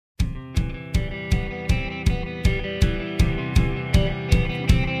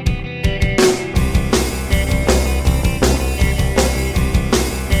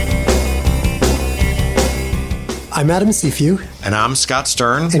I'm Adam Seafiu. And I'm Scott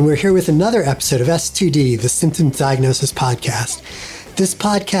Stern. And we're here with another episode of S2D, the Symptom Diagnosis Podcast. This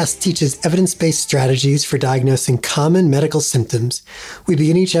podcast teaches evidence-based strategies for diagnosing common medical symptoms. We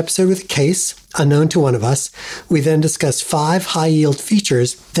begin each episode with a case, unknown to one of us. We then discuss 5 high-yield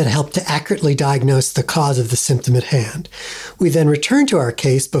features that help to accurately diagnose the cause of the symptom at hand. We then return to our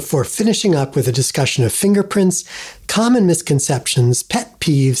case before finishing up with a discussion of fingerprints, common misconceptions, pet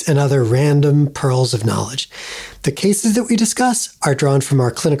peeves, and other random pearls of knowledge. The cases that we discuss are drawn from our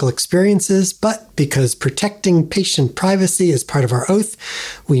clinical experiences, but because protecting patient privacy is part of our oath,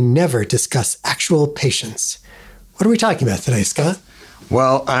 we never discuss actual patients. What are we talking about today, Scott?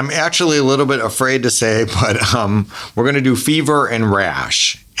 Well, I'm actually a little bit afraid to say, but we're going to do fever and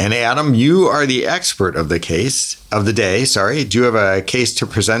rash. And Adam, you are the expert of the day. Do you have a case to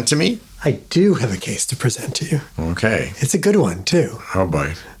present to me? I do have a case to present to you. Okay. It's a good one, too. Oh,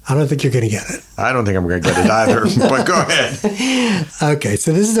 boy. I don't think you're going to get it. I don't think I'm going to get it either, but go ahead. Okay,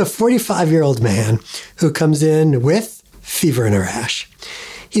 so this is a 45-year-old man who comes in with fever and a rash.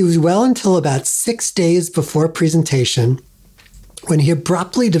 He was well until about 6 days before presentation when he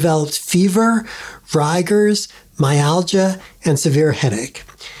abruptly developed fever, rigors, myalgia, and severe headache.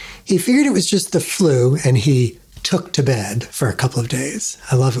 He figured it was just the flu, and he took to bed for a couple of days.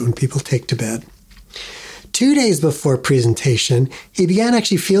 I love it when people take to bed. 2 days before presentation, he began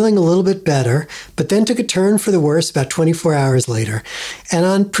actually feeling a little bit better, but then took a turn for the worse about 24 hours later. And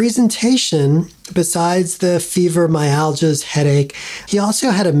on presentation, besides the fever, myalgias, headache, he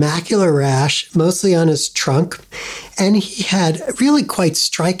also had a macular rash, mostly on his trunk, and he had really quite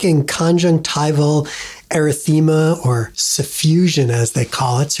striking conjunctival erythema, or suffusion as they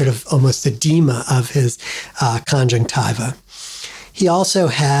call it, sort of almost edema of his conjunctiva. He also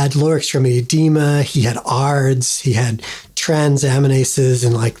had lower extremity edema, he had ARDS, he had transaminases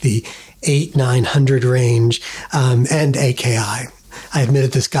in like the 800-900 range, and AKI. I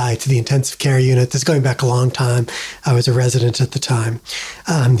admitted this guy to the intensive care unit. This is going back a long time. I was a resident at the time.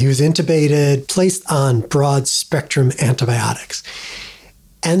 He was intubated, placed on broad spectrum antibiotics.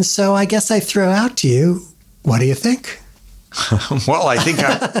 And so I guess I throw out to you, what do you think? Well, I think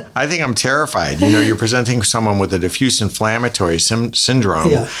I'm terrified. You're presenting someone with a diffuse inflammatory syndrome.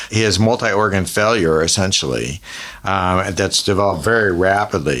 Yeah. He has multi-organ failure, essentially, that's developed very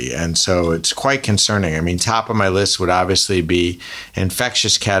rapidly. And so it's quite concerning. I mean, top of my list would obviously be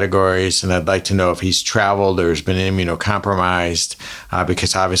infectious categories. And I'd like to know if he's traveled or has been immunocompromised,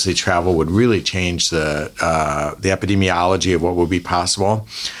 because obviously travel would really change the epidemiology of what would be possible.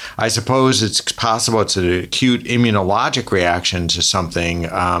 I suppose it's possible it's an acute immunologic reaction to something.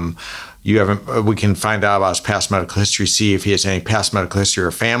 We can find out about his past medical history, see if he has any past medical history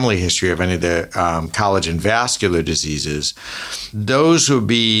or family history of any of the collagen vascular diseases. Those would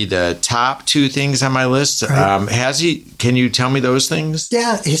be the top 2 things on my list. Right. Can you tell me those things?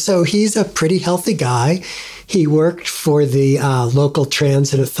 Yeah, so he's a pretty healthy guy. He worked for the local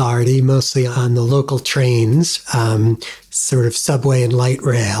transit authority, mostly on the local trains, sort of subway and light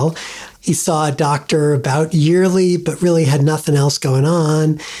rail. He saw a doctor about yearly, but really had nothing else going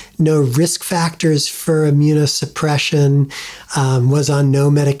on. No risk factors for immunosuppression, was on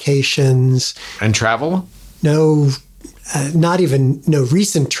no medications. And travel? No, not even no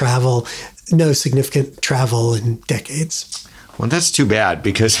recent travel, no significant travel in decades. Well, that's too bad,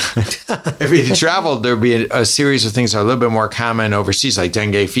 because if he traveled, there'd be a series of things that are a little bit more common overseas, like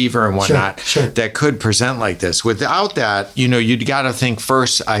dengue fever and whatnot, sure. That could present like this. Without that, you'd got to think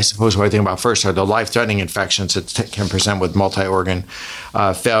first, I suppose what I think about first are the life-threatening infections that can present with multi-organ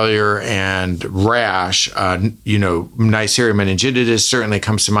failure and rash. Neisseria meningitidis certainly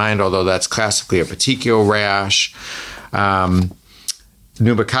comes to mind, although that's classically a petechial rash.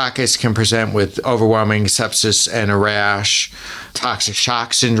 Pneumococcus can present with overwhelming sepsis and a rash, toxic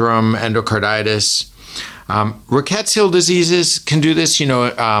shock syndrome, endocarditis. Rickettsial diseases can do this,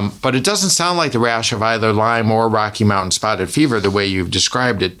 but it doesn't sound like the rash of either Lyme or Rocky Mountain spotted fever the way you've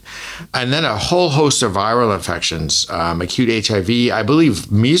described it. And then a whole host of viral infections, acute HIV. I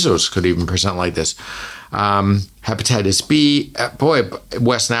believe measles could even present like this. Hepatitis B,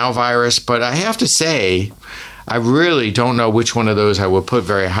 West Nile virus. But I have to say, I really don't know which one of those I would put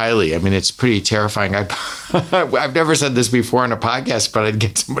very highly. I mean, it's pretty terrifying. I've never said this before on a podcast, but I'd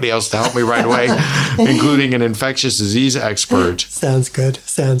get somebody else to help me right away, including an infectious disease expert. Sounds good.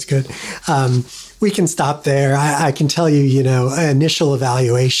 We can stop there. I can tell you, initial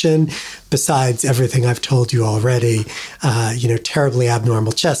evaluation, besides everything I've told you already, terribly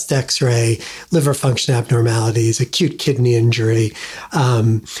abnormal chest x-ray, liver function abnormalities, acute kidney injury.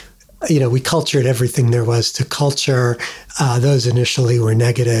 We cultured everything there was to culture. Those initially were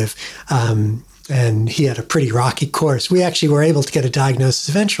negative. And he had a pretty rocky course. We actually were able to get a diagnosis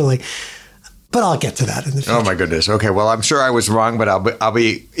eventually, but I'll get to that in the future. Oh, my goodness. Okay, well, I'm sure I was wrong, but I'll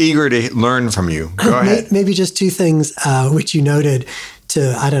be eager to learn from you. Go ahead. Maybe just two things which you noted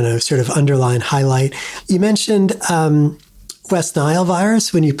to, I don't know, sort of underline, highlight. You mentioned West Nile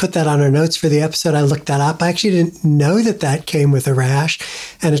virus. When you put that on our notes for the episode, I looked that up. I actually didn't know that came with a rash.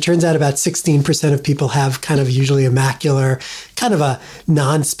 And it turns out about 16% of people have kind of usually a macular, kind of a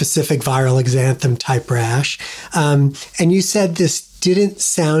non-specific viral exanthem type rash. And you said this didn't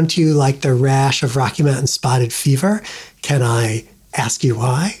sound to you like the rash of Rocky Mountain spotted fever. Can I ask you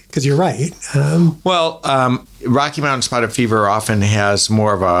why? Because you're right. Rocky Mountain spotted fever often has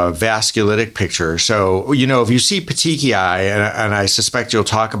more of a vasculitic picture. So, if you see petechiae, and I suspect you'll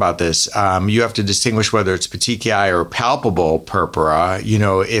talk about this, you have to distinguish whether it's petechiae or palpable purpura.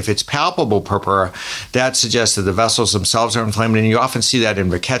 If it's palpable purpura, that suggests that the vessels themselves are inflamed. And you often see that in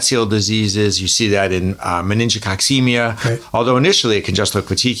rickettsial diseases. You see that in meningococcemia, right. Although initially it can just look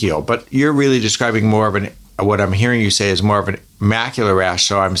petechial. But you're really describing more of what I'm hearing you say is more of a macular rash.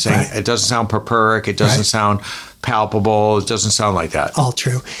 So I'm saying It doesn't sound purpuric. It doesn't sound palpable. It doesn't sound like that. All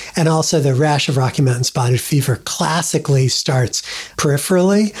true. And also the rash of Rocky Mountain spotted fever classically starts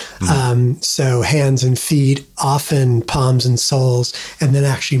peripherally. So hands and feet, often palms and soles, and then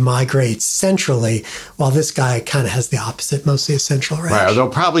actually migrates centrally, while this guy kind of has the opposite, mostly a central rash. Right. Although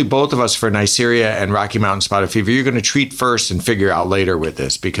probably both of us for Neisseria and Rocky Mountain spotted fever, you're going to treat first and figure out later with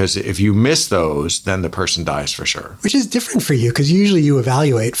this, because if you miss those, then the person dies for sure. Which is different for you, because usually you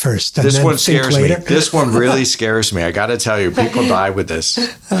evaluate first and this then one think scares later. me. This one really scares me. I got to tell you, people die with this.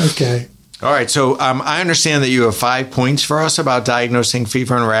 Okay. All right. So I understand that you have 5 points for us about diagnosing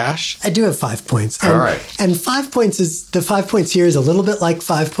fever and rash. I do have 5 points. All right. And 5 points the 5 points here is a little bit like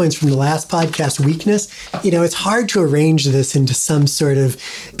 5 points from the last podcast, weakness. It's hard to arrange this into some sort of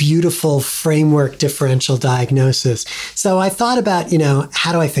beautiful framework differential diagnosis. So I thought about,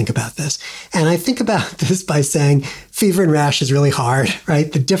 how do I think about this? And I think about this by saying fever and rash is really hard,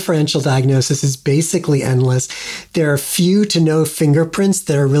 right? The differential diagnosis is basically endless. There are few to no fingerprints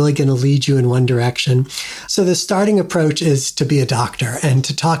that are really going to lead you in one direction. So the starting approach is to be a doctor and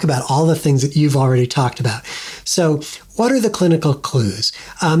to talk about all the things that you've already talked about. So what are the clinical clues?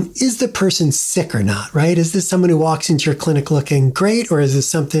 Is the person sick or not, right? Is this someone who walks into your clinic looking great, or is this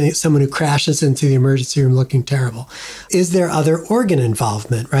someone who crashes into the emergency room looking terrible? Is there other organ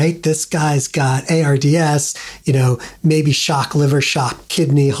involvement, right? This guy's got ARDS, maybe shock liver, shock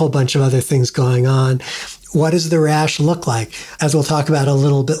kidney, a whole bunch of other things going on. What does the rash look like? As we'll talk about a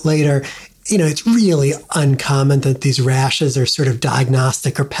little bit later, it's really uncommon that these rashes are sort of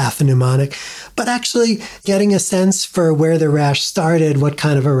diagnostic or pathognomonic, but actually getting a sense for where the rash started, what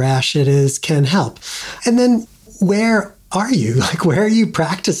kind of a rash it is, can help. And then where are you? Like, where are you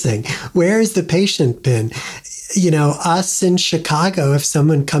practicing? Where has the patient been? Us in Chicago, if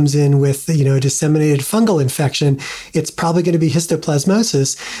someone comes in with, a disseminated fungal infection, it's probably going to be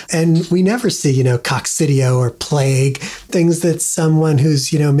histoplasmosis. And we never see, coccidio or plague, things that someone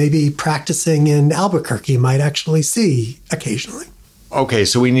who's, maybe practicing in Albuquerque might actually see occasionally. Okay,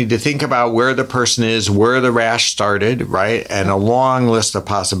 so we need to think about where the person is, where the rash started, right? And a long list of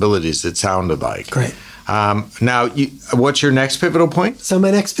possibilities, it sounded like. Great. Now, what's your next pivotal point? So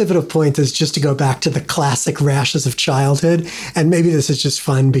my next pivotal point is just to go back to the classic rashes of childhood. And maybe this is just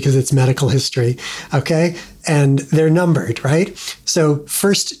fun because it's medical history, okay? And they're numbered, right? So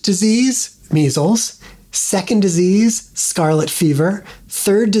first disease, measles. Second disease, scarlet fever.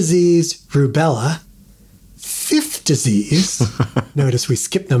 Third disease, rubella. Fifth disease, notice we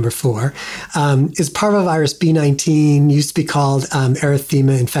skipped number 4, is parvovirus B19, used to be called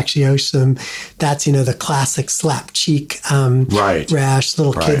erythema infectiosum. That's, the classic slap cheek rash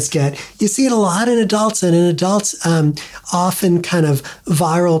little kids get. You see it a lot in adults, and in adults, often kind of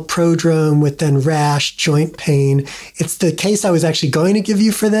viral prodrome with then rash, joint pain. It's the case I was actually going to give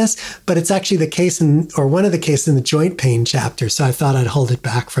you for this, but it's actually the case one of the cases in the joint pain chapter, so I thought I'd hold it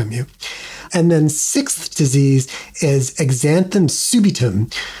back from you. And then sixth disease is exanthem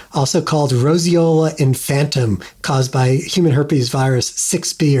subitum, also called roseola infantum, caused by human herpes virus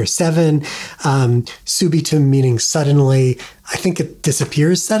 6B or 7. Subitum meaning suddenly. I think it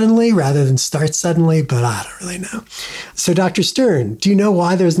disappears suddenly rather than starts suddenly, but I don't really know. So Dr. Stern, do you know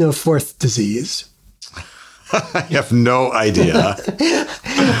why there's no fourth disease? I have no idea.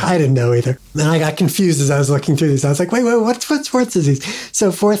 I didn't know either. And I got confused as I was looking through these. I was like, wait, what's fourth disease? So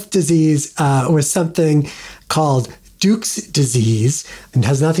fourth disease was something called Duke's disease, and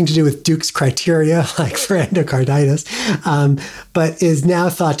has nothing to do with Duke's criteria, like for endocarditis, but is now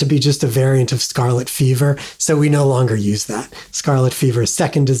thought to be just a variant of scarlet fever. So we no longer use that. Scarlet fever is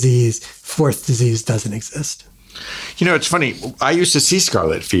second disease, fourth disease doesn't exist. It's funny. I used to see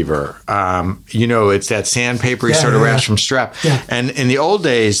scarlet fever. It's that sandpapery sort of rash from strep. Yeah. And in the old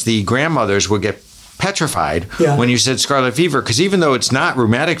days, the grandmothers would get petrified when you said scarlet fever, because even though it's not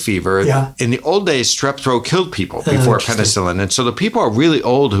rheumatic fever, in the old days, strep throat killed people before penicillin. And so the people are really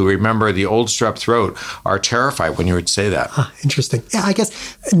old who remember the old strep throat are terrified when you would say that. Interesting. Yeah, I guess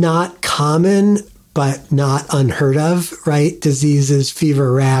not common, but not unheard of, right? Diseases,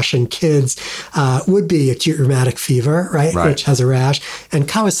 fever, rash in kids would be acute rheumatic fever, right? Which has a rash. And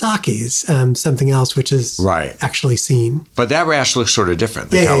Kawasaki's, something else, which is actually seen. But that rash looks sort of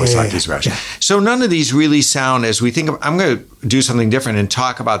different, the Kawasaki's rash. Yeah. So none of these really sound as we think of, I'm going to do something different and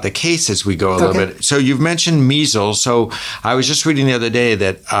talk about the case as we go a little bit. So you've mentioned measles. So I was just reading the other day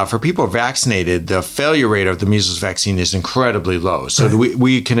that for people vaccinated, the failure rate of the measles vaccine is incredibly low. So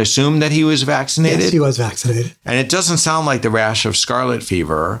we can assume that he was vaccinated? Yes, he was vaccinated. And it doesn't sound like the rash of scarlet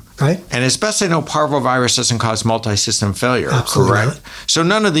fever. Right. And as best I know, parvovirus doesn't cause multi-system failure, Absolutely correct? Not. So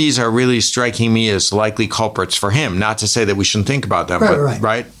none of these are really striking me as likely culprits for him. Not to say that we shouldn't think about them,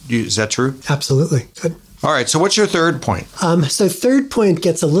 right? Is that true? Absolutely. Good. All right. So what's your third point? So third point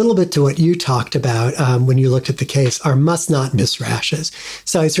gets a little bit to what you talked about when you looked at the case, are must not miss rashes.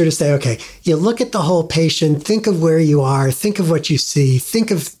 So I sort of say, okay, you look at the whole patient, think of where you are, think of what you see,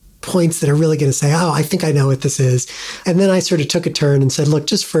 think of points that are really going to say, oh, I think I know what this is. And then I sort of took a turn and said, look,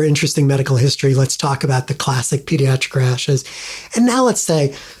 just for interesting medical history, let's talk about the classic pediatric rashes. And now let's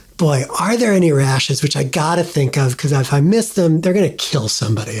say, boy, are there any rashes, which I got to think of, because if I miss them, they're going to kill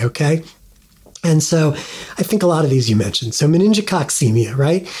somebody, okay? And so I think a lot of these you mentioned. So meningococcemia,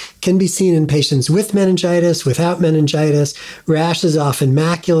 right, can be seen in patients with meningitis, without meningitis. Rash is often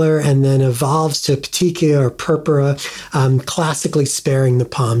macular and then evolves to petechia or purpura, classically sparing the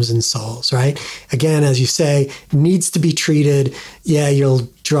palms and soles, right? Again, as you say, needs to be treated. Yeah, you'll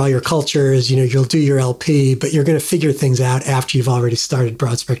draw your cultures, you'll do your LP, but you're going to figure things out after you've already started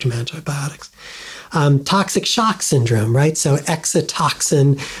broad-spectrum antibiotics. Toxic shock syndrome, right? So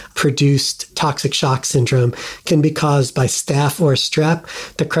exotoxin-produced toxic shock syndrome can be caused by staph or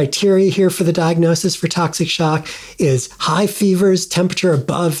strep. The criteria here for the diagnosis for toxic shock is high fevers, temperature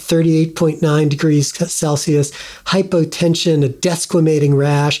above 38.9 degrees Celsius, hypotension, a desquamating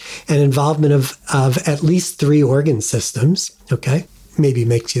rash, and involvement of at least 3 organ systems, okay? Maybe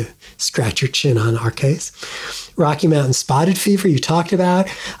makes you scratch your chin on our case. Rocky Mountain spotted fever, you talked about,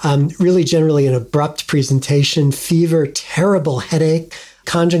 really generally an abrupt presentation, fever, terrible headache,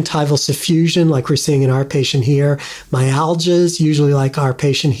 conjunctival suffusion like we're seeing in our patient here, myalgias, usually like our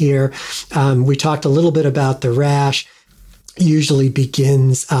patient here. We talked a little bit about the rash. Usually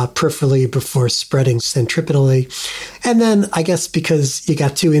begins peripherally before spreading centripetally. And then I guess because you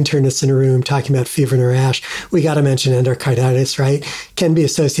got 2 internists in a room talking about fever and a rash, we got to mention endocarditis, right? Can be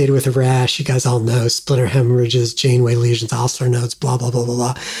associated with a rash. You guys all know splinter hemorrhages, Janeway lesions, Osler nodes, blah, blah, blah, blah,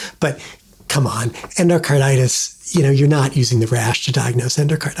 blah. But come on, endocarditis, you're not using the rash to diagnose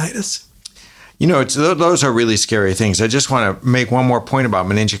endocarditis. Those are really scary things. I just want to make one more point about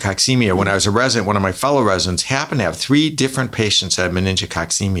meningococcemia. When I was a resident, one of my fellow residents happened to have 3 different patients that had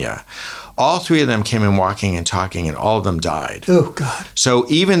meningococcemia. All 3 of them came in walking and talking, and all of them died. Oh, God. So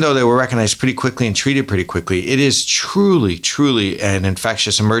even though they were recognized pretty quickly and treated pretty quickly, it is truly, truly an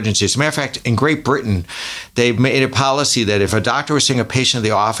infectious emergency. As a matter of fact, in Great Britain, they've made a policy that if a doctor was seeing a patient in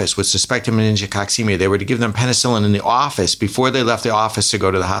the office with suspected meningococcemia, they were to give them penicillin in the office before they left the office to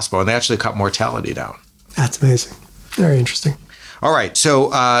go to the hospital, and they actually cut mortality down. That's amazing. Very interesting. All right, so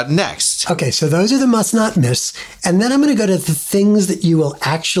next. Okay, so those are the must not miss. And then I'm going to go to the things that you will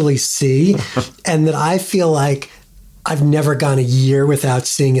actually see and that I feel like I've never gone a year without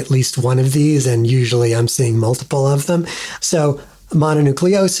seeing at least one of these, and usually I'm seeing multiple of them. So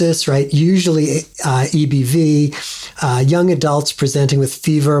mononucleosis, right? Usually EBV, young adults presenting with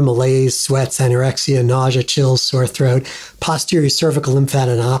fever, malaise, sweats, anorexia, nausea, chills, sore throat, posterior cervical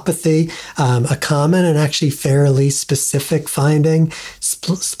lymphadenopathy, a common and actually fairly specific finding,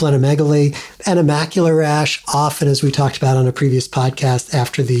 splenomegaly, and a macular rash, often, as we talked about on a previous podcast,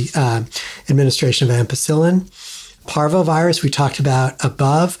 after the administration of ampicillin. Parvovirus, we talked about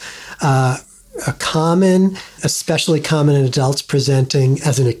above. A common, especially common in adults presenting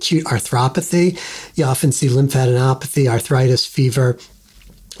as an acute arthropathy. You often see lymphadenopathy, arthritis, fever,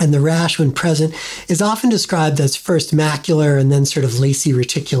 And the rash, when present, is often described as first macular and then sort of lacy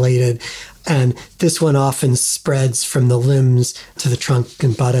reticulated. And this one often spreads from the limbs to the trunk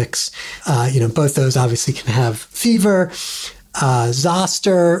and buttocks. Both those obviously can have fever.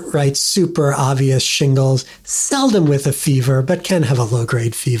 Zoster, right, super obvious shingles, seldom with a fever, but can have a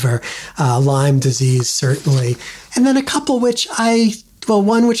low-grade fever. Lyme disease, certainly. And then a couple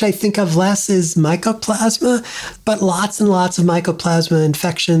one which I think of less is mycoplasma, but lots and lots of mycoplasma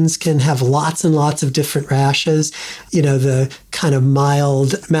infections can have lots and lots of different rashes. The kind of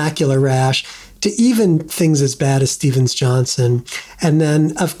mild macular rash to even things as bad as Stevens-Johnson. And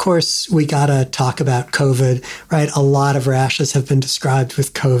then, of course, we got to talk about COVID, right? A lot of rashes have been described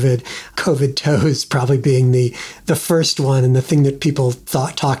with COVID. COVID toes probably being the first one and the thing that people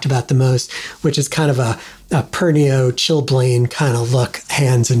talked about the most, which is kind of a Pernio, chilblain kind of look,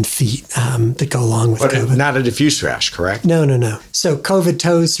 hands and feet that go along with COVID. But not a diffuse rash, correct? No. So COVID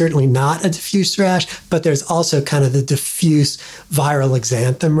toes, certainly not a diffuse rash, but there's also kind of the diffuse viral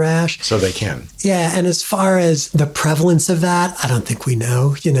exanthem rash. So they can. Yeah, and as far as the prevalence of that, I don't think we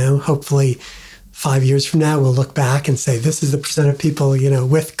know. Hopefully 5 years from now, we'll look back and say, this is the percent of people,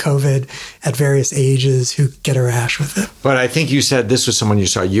 with COVID at various ages who get a rash with it. But I think you said this was someone you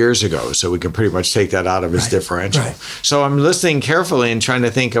saw years ago, so we can pretty much take that out of his differential. Right. So I'm listening carefully and trying to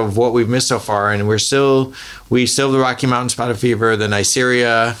think of what we've missed so far, and we still have the Rocky Mountain spotted fever, the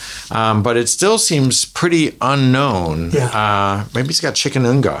Neisseria, but it still seems pretty unknown. Yeah. Maybe he's got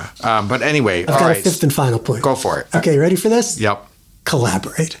chikungunya. But anyway, I've got a fifth and final point. Go for it. Okay, ready for this? Yep.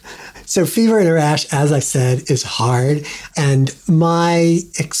 Collaborate. So fever and a rash, as I said, is hard. And my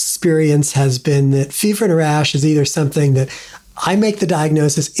experience has been that fever and a rash is either something that I make the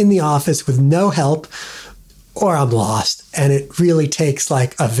diagnosis in the office with no help, or I'm lost. And it really takes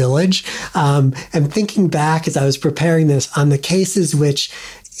like a village. And thinking back as I was preparing this on the cases which,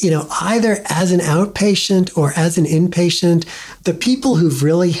 either as an outpatient or as an inpatient, the people who've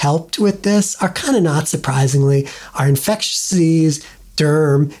really helped with this are kind of not surprisingly are infectious disease,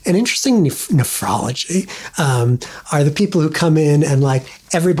 derm, and interesting nephrology are the people who come in and like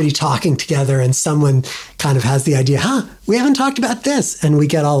everybody talking together and someone kind of has the idea, we haven't talked about this. And we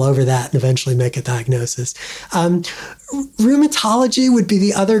get all over that and eventually make a diagnosis. Rheumatology would be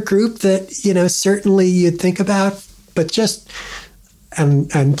the other group that, certainly you'd think about, but just...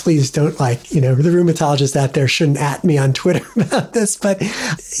 And please don't the rheumatologists out there shouldn't at me on Twitter about this, but,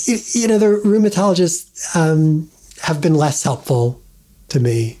 the rheumatologists have been less helpful to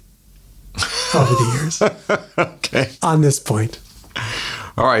me over the years. Okay. On this point.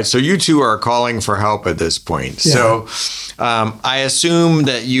 All right. So you two are calling for help at this point. Yeah. So I assume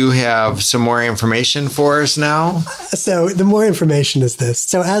that you have some more information for us now. So the more information is this.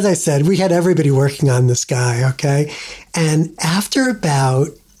 So as I said, we had everybody working on this guy. Okay. And after about,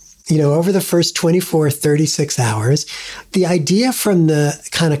 over the first 24, 36 hours, the idea from the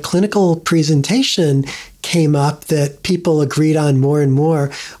kind of clinical presentation came up that people agreed on more and more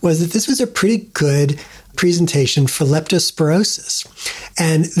was that this was a pretty good presentation for leptospirosis.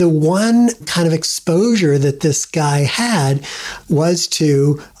 And the one kind of exposure that this guy had was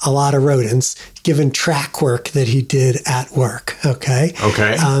to a lot of rodents, given track work that he did at work. Okay.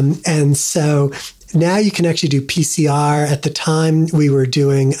 And so now you can actually do PCR. At the time, we were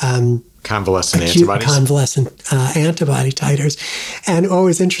doing convalescent antibody titers. And what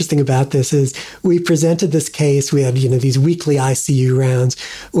was interesting about this is we presented this case. We had, these weekly ICU rounds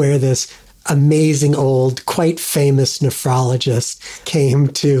where this amazing old, quite famous nephrologist came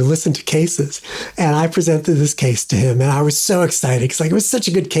to listen to cases. And I presented this case to him and I was so excited because it was such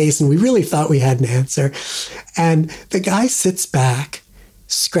a good case and we really thought we had an answer. And the guy sits back,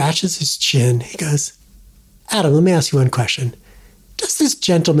 scratches his chin. He goes, Adam, let me ask you one question. Does this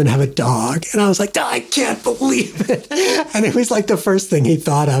gentleman have a dog? And I was like, I can't believe it. And it was like the first thing he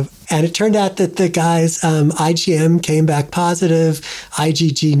thought of. And it turned out that the guy's IgM came back positive,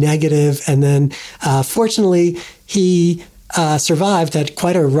 IgG negative. And then fortunately, he survived at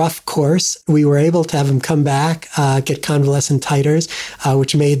quite a rough course. We were able to have him come back, get convalescent titers,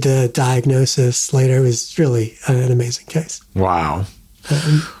 which made the diagnosis later. It was really an amazing case. Wow.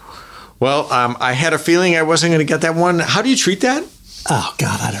 Well, I had a feeling I wasn't going to get that one. How do you treat that? Oh,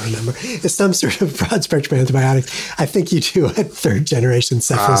 God, I don't remember. It's some sort of broad-spectrum antibiotics. I think you do at third-generation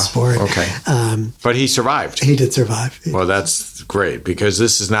cephalosporin. Okay. But he survived. He did survive. Well, that's great because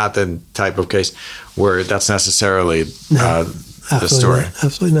this is not the type of case where that's necessarily the story.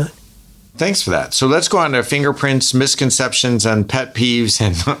 Absolutely not. Thanks for that. So let's go on to fingerprints, misconceptions, and pet peeves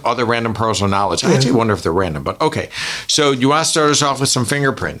and other random personal knowledge. I actually wonder if they're random, but okay. So you want to start us off with some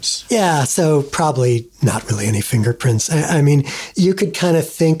fingerprints? Yeah, so probably not really any fingerprints. I mean, you could kind of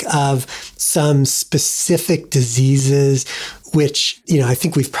think of some specific diseases which, I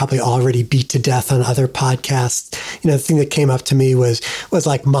think we've probably already beat to death on other podcasts. The thing that came up to me was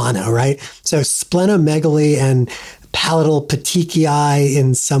like mono, right? So splenomegaly and palatal petechiae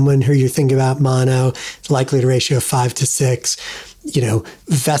in someone who you're thinking about mono, likely to ratio of 5 to 6.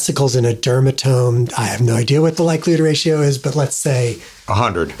 Vesicles in a dermatome. I have no idea what the likelihood ratio is, but let's say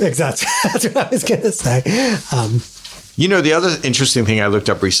 100. Exactly. That's what I was going to say. The other interesting thing I looked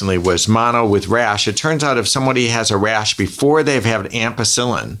up recently was mono with rash. It turns out if somebody has a rash before they've had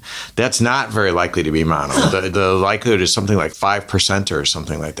ampicillin, that's not very likely to be mono. The likelihood is something like 5% or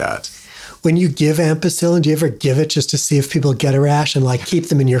something like that. When you give ampicillin, do you ever give it just to see if people get a rash and keep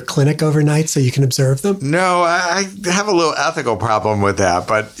them in your clinic overnight so you can observe them? No, I have a little ethical problem with that.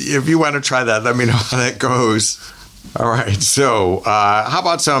 But if you want to try that, let me know how that goes. All right. So how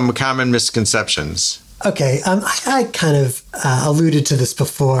about some common misconceptions? Okay, I kind of alluded to this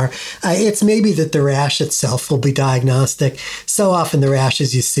before. It's maybe that the rash itself will be diagnostic. So often the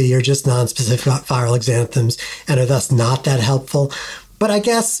rashes you see are just nonspecific viral exanthems and are thus not that helpful. But I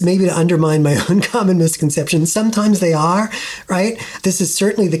guess maybe to undermine my own common misconceptions, sometimes they are, right? This is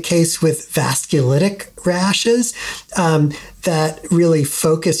certainly the case with vasculitic rashes that really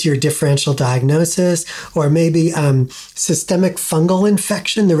focus your differential diagnosis, or maybe systemic fungal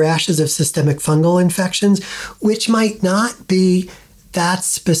infection, the rashes of systemic fungal infections, which might not be that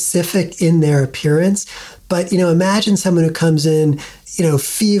specific in their appearance. But, imagine someone who comes in,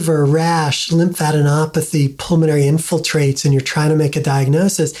 fever, rash, lymphadenopathy, pulmonary infiltrates, and you're trying to make a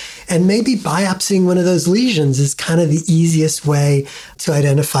diagnosis. And maybe biopsying one of those lesions is kind of the easiest way to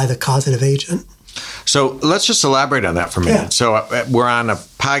identify the causative agent. So let's just elaborate on that for a minute. Yeah. So we're on a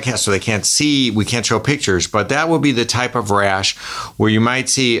podcast, so they can't see, we can't show pictures, but that would be the type of rash where you might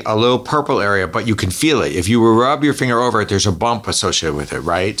see a little purple area, but you can feel it. If you rub your finger over it, there's a bump associated with it,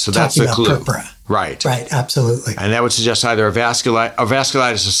 right? So that's the clue. Purpura. Right. Right, absolutely. And that would suggest either a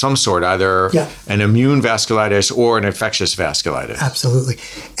vasculitis of some sort, either an immune vasculitis or an infectious vasculitis. Absolutely.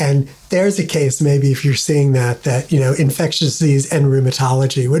 And there's a case, maybe if you're seeing that infectious disease and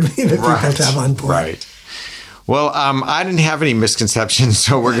rheumatology would be the people to have on board. Right. Well, I didn't have any misconceptions,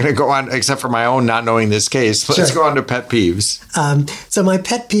 so we're going to go on, except for my own not knowing this case. Let's go on to pet peeves. So my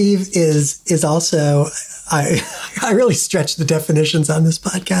pet peeve is also, I really stretch the definitions on this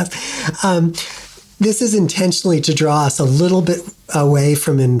podcast. This is intentionally to draw us a little bit away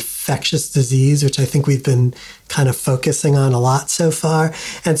from infectious disease, which I think we've been kind of focusing on a lot so far.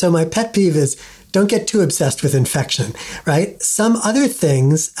 And so my pet peeve is, don't get too obsessed with infection, right? Some other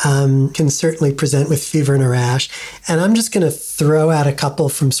things can certainly present with fever and a rash. And I'm just going to throw out a couple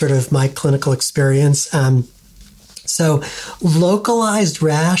from sort of my clinical experience. So localized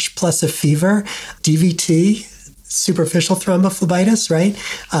rash plus a fever, DVT, superficial thrombophlebitis, right?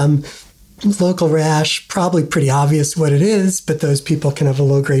 Local rash, probably pretty obvious what it is, but those people can have a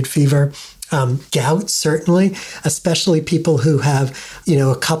low-grade fever. Gout, certainly, especially people who have,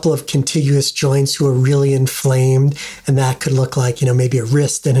 a couple of contiguous joints who are really inflamed. And that could look like, maybe a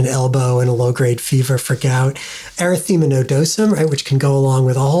wrist and an elbow and a low-grade fever for gout. Erythema nodosum, right, which can go along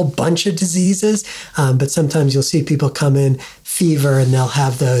with a whole bunch of diseases. But sometimes you'll see people come in fever and they'll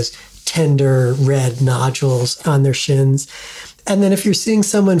have those tender red nodules on their shins. And then if you're seeing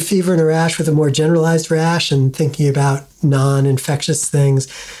someone fever and a rash with a more generalized rash and thinking about non-infectious things,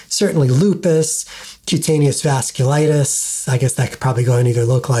 certainly lupus, cutaneous vasculitis, I guess that could probably go in either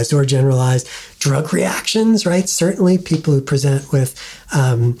localized or generalized. Drug reactions, right? Certainly people who present with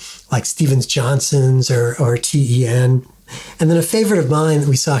like Stevens-Johnson's or TEN. And then a favorite of mine,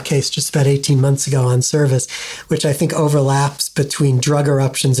 we saw a case just about 18 months ago on service, which I think overlaps between drug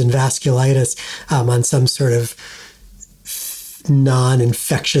eruptions and vasculitis on some sort of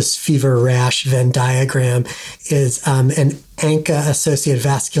non-infectious fever rash Venn diagram, is an ANCA-associated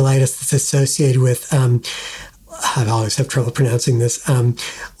vasculitis that's associated with, I always have trouble pronouncing this,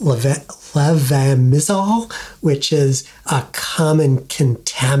 levamisole, which is a common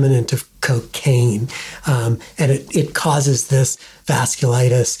contaminant of cocaine. And it causes this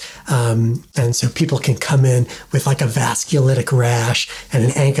vasculitis. And so people can come in with like a vasculitic rash and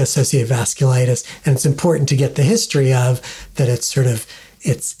an ANCA-associated vasculitis. And it's important to get the history of that. It's sort of,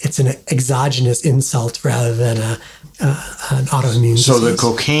 it's an exogenous insult rather than an autoimmune disease. So the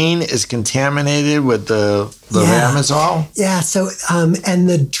cocaine is contaminated with the levamisole? Yeah. So, and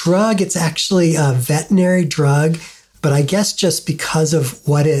the drug, it's actually a veterinary drug, but I guess just because of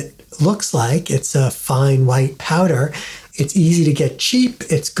what it looks like. It's a fine white powder. It's easy to get cheap.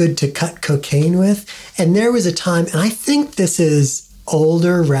 It's good to cut cocaine with. And there was a time, and I think this is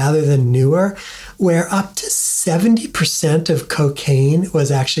older rather than newer, where up to 70% of cocaine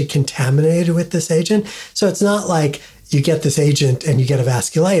was actually contaminated with this agent. So it's not like you get this agent and you get a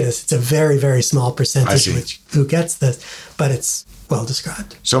vasculitis. It's a very, very small percentage who gets this, but it's well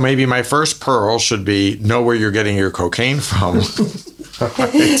described. So maybe my first pearl should be know where you're getting your cocaine from.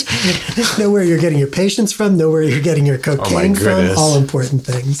 Know where you're getting your patients from, know where you're getting your cocaine from, all important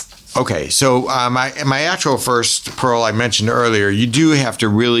things. Okay, so my actual first pearl I mentioned earlier, you do have to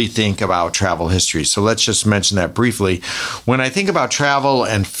really think about travel history. So let's just mention that briefly. When I think about travel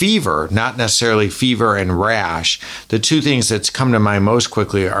and fever, not necessarily fever and rash, the two things that's come to mind most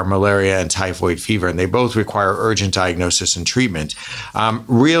quickly are malaria and typhoid fever, and they both require urgent diagnosis and treatment.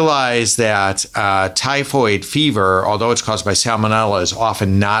 Realize that typhoid fever, although it's caused by salmonella, is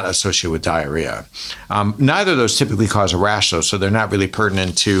often not associated with diarrhea. Neither of those typically cause a rash, though, so they're not really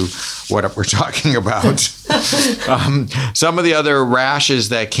pertinent to what we're talking about. Some of the other rashes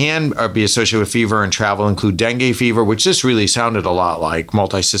that can be associated with fever and travel include dengue fever, which this really sounded a lot like,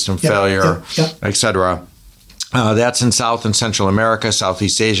 multi-system failure, etc. That's in South and Central America,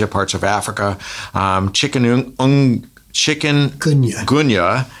 Southeast Asia, parts of Africa.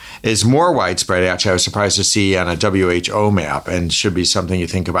 Chikungunya is more widespread. Actually, I was surprised to see on a WHO map, and should be something you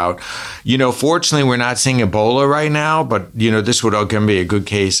think about. Fortunately, we're not seeing Ebola right now, but, this would again be a good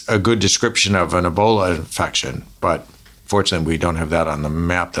description of an Ebola infection. But fortunately, we don't have that on the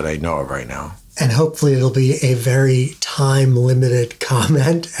map that I know of right now. And hopefully it'll be a very time-limited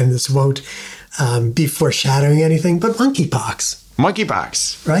comment, and this won't be foreshadowing anything, but monkeypox.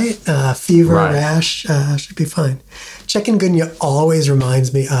 Monkeypox. Right? Fever, rash should be fine. Chikungunya always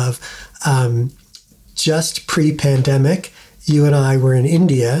reminds me of just pre-pandemic, you and I were in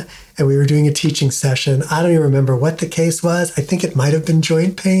India and we were doing a teaching session. I don't even remember what the case was. I think it might have been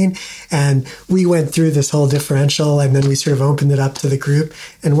joint pain. And we went through this whole differential and then we sort of opened it up to the group.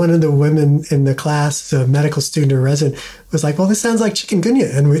 And one of the women in the class, a medical student or resident, was like, well, this sounds like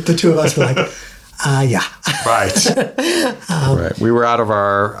chikungunya. And the two of us were like, yeah. Right. Right. We were out of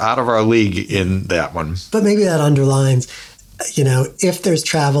our league in that one. But maybe that underlines, if there's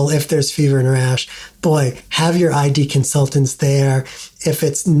travel, if there's fever and rash, boy, have your ID consultants there. If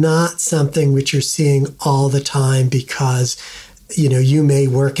it's not something which you're seeing all the time because, you may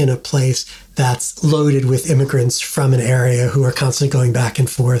work in a place that's loaded with immigrants from an area who are constantly going back and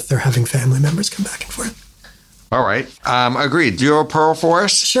forth or having family members come back and forth. All right. Agreed. Do you have a pearl for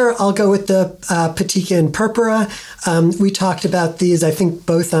us? Sure. I'll go with the Petechia and purpura. We talked about these, I think,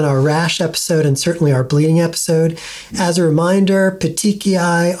 both on our rash episode and certainly our bleeding episode. As a reminder,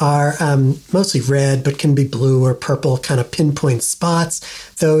 petechiae are mostly red, but can be blue or purple, kind of pinpoint spots.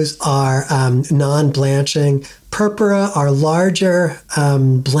 Those are non-blanching. Purpura are larger,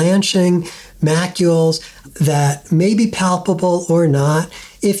 blanching macules that may be palpable or not.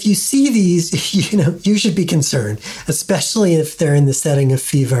 If you see these, you should be concerned, especially if they're in the setting of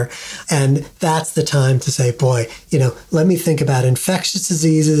fever. And that's the time to say, boy, let me think about infectious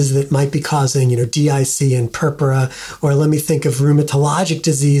diseases that might be causing, DIC and purpura, or let me think of rheumatologic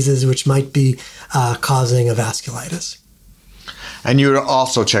diseases which might be causing a vasculitis. And you would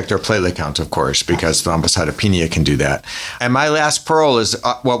also check their platelet count, of course, because thrombocytopenia can do that. And my last pearl is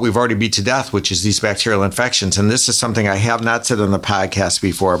what we've already beat to death, which is these bacterial infections. And this is something I have not said on the podcast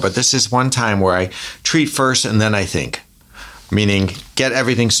before, but this is one time where I treat first and then I think, meaning get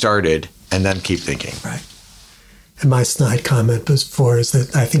everything started and then keep thinking. Right. And my snide comment before is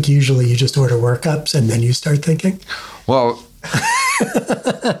that I think usually you just order workups and then you start thinking. Well,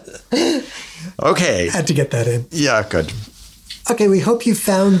 okay. Had to get that in. Yeah, good. Okay, we hope you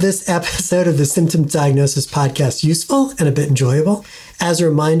found this episode of the Symptom Diagnosis Podcast useful and a bit enjoyable. As a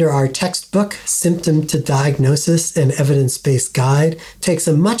reminder, our textbook, Symptom to Diagnosis, an Evidence-Based Guide, takes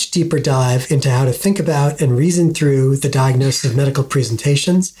a much deeper dive into how to think about and reason through the diagnosis of medical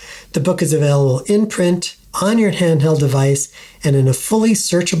presentations. The book is available in print, on your handheld device, and in a fully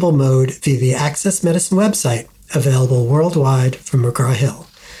searchable mode via the Access Medicine website, available worldwide from McGraw-Hill.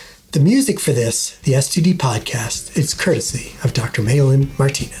 The music for this, the STD podcast, is courtesy of Dr. Malin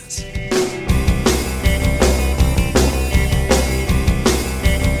Martinez.